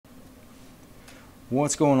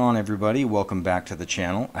What's going on, everybody? Welcome back to the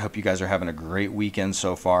channel. I hope you guys are having a great weekend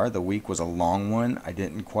so far. The week was a long one. I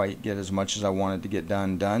didn't quite get as much as I wanted to get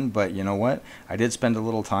done, but you know what? I did spend a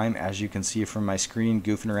little time, as you can see from my screen,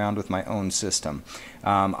 goofing around with my own system.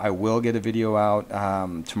 I will get a video out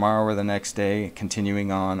tomorrow or the next day,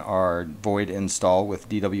 continuing on our Void install with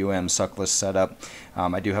DWM suckless setup.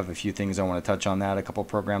 I do have a few things I want to touch on that, a couple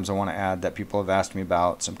programs I want to add that people have asked me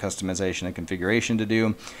about, some customization and configuration to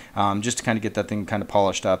do, just to kind of get that thing kind of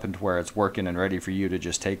polished up into where it's working and ready for you to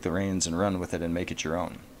just take the reins and run with it and make it your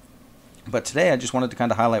own. But today I just wanted to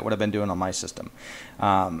kind of highlight what I've been doing on my system.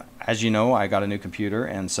 As you know, I got a new computer,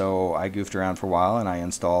 and so I goofed around for a while and I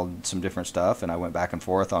installed some different stuff, and I went back and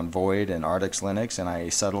forth on Void and Artix Linux, and I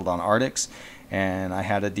settled on Artix, and I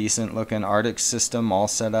had a decent looking Artix system all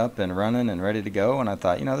set up and running and ready to go, and I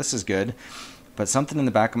thought, you know, this is good. But something in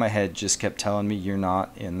the back of my head just kept telling me, you're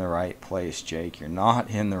not in the right place, Jake. You're not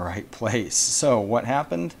in the right place. So what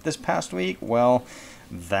happened this past week? Well,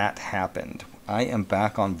 that happened. I am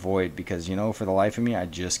back on Void because, you know, for the life of me, I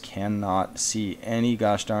just cannot see any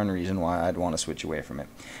gosh darn reason why I'd want to switch away from it.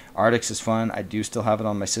 Artix is fun. I do still have it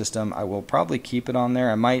on my system. I will probably keep it on there.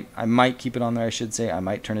 I might keep it on there, I should say. I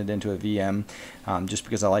might turn it into a VM just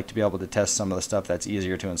because I like to be able to test some of the stuff that's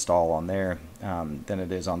easier to install on there than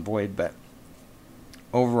it is on Void. But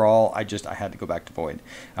overall, I had to go back to Void.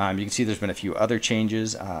 You can see there's been a few other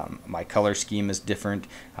changes. My color scheme is different.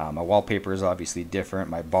 My wallpaper is obviously different.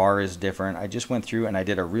 My bar is different. I just went through and I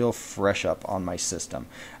did a real fresh up on my system.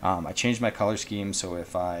 I changed my color scheme, so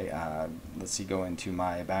if I, let's see, go into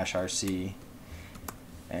my bash RC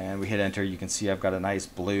and we hit enter, you can see I've got a nice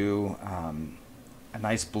blue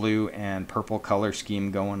and purple color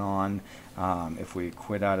scheme going on. If we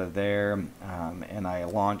quit out of there and I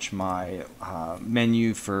launch my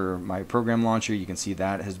menu for my program launcher, you can see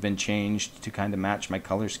that has been changed to kind of match my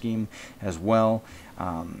color scheme as well.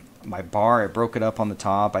 My bar, I broke it up on the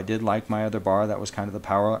top. I did like my other bar. That was kind of the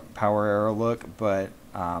power arrow look, but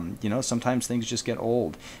you know, sometimes things just get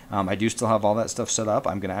old. I do still have all that stuff set up.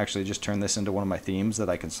 I'm going to actually just turn this into one of my themes that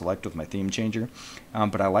I can select with my theme changer.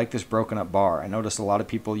 But I like this broken up bar. I noticed a lot of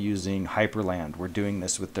people using Hyperland were doing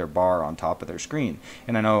this with their bar on top of their screen.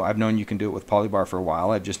 And I know I've known you can do it with Polybar for a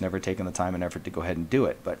while. I've just never taken the time and effort to go ahead and do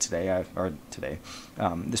it. But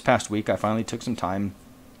this past week, I finally took some time.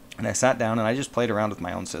 And I sat down and I just played around with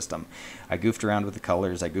my own system. I goofed around with the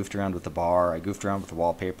colors, I goofed around with the bar, I goofed around with the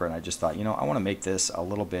wallpaper, and I just thought, you know, I want to make this a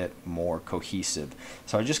little bit more cohesive.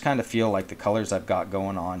 So I just kind of feel like the colors I've got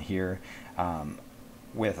going on here,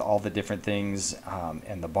 with all the different things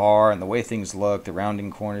and the bar and the way things look, the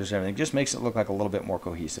rounding corners and everything, just makes it look like a little bit more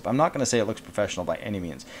cohesive. I'm not going to say it looks professional by any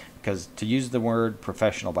means, because to use the word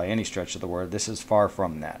professional by any stretch of the word, this is far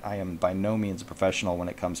from that. I am by no means a professional when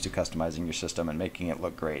it comes to customizing your system and making it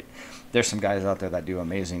look great. There's some guys out there that do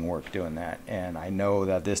amazing work doing that, and I know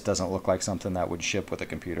that this doesn't look like something that would ship with a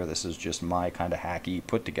computer. This is just my kind of hacky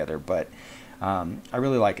put together, but I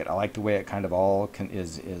really like it. I like the way it kind of all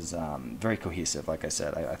is very cohesive. Like I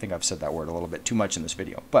said, I think I've said that word a little bit too much in this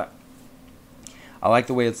video, but I like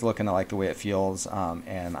the way it's looking, I like the way it feels,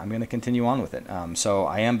 and I'm going to continue on with it. So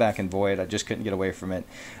I am back in Void, I just couldn't get away from it.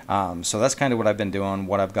 So that's kind of what I've been doing,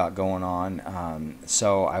 what I've got going on.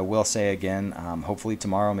 So I will say again, hopefully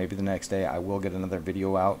tomorrow, maybe the next day, I will get another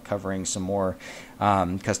video out covering some more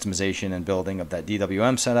customization and building of that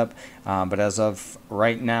DWM setup. But as of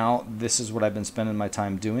right now, this is what I've been spending my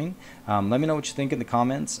time doing. Let me know what you think in the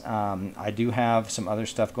comments. I do have some other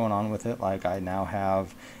stuff going on with it, like I now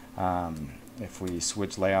have if we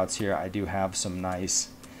switch layouts here, I do have some nice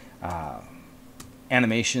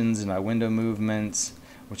animations in my window movements,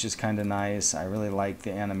 which is kind of nice. I really like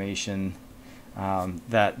the animation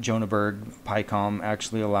that Jonaberg PyCom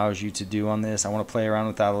actually allows you to do on this. I want to play around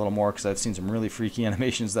with that a little more because I've seen some really freaky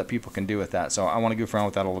animations that people can do with that. So I want to goof around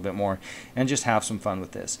with that a little bit more and just have some fun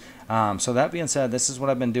with this. So that being said, this is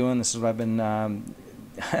what I've been doing. This is what I've been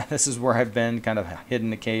this is where I've been kind of hid in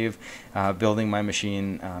the cave, building my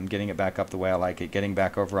machine, getting it back up the way I like it, getting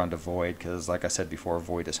back over onto Void, because like I said before,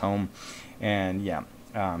 Void is home. And yeah,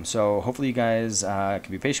 so hopefully you guys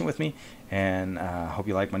can be patient with me, and hope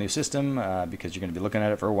you like my new system, because you're going to be looking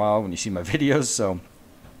at it for a while when you see my videos. So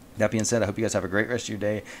that being said, I hope you guys have a great rest of your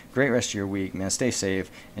day, great rest of your week, man. Stay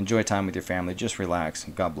safe, enjoy time with your family, just relax,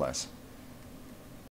 God bless.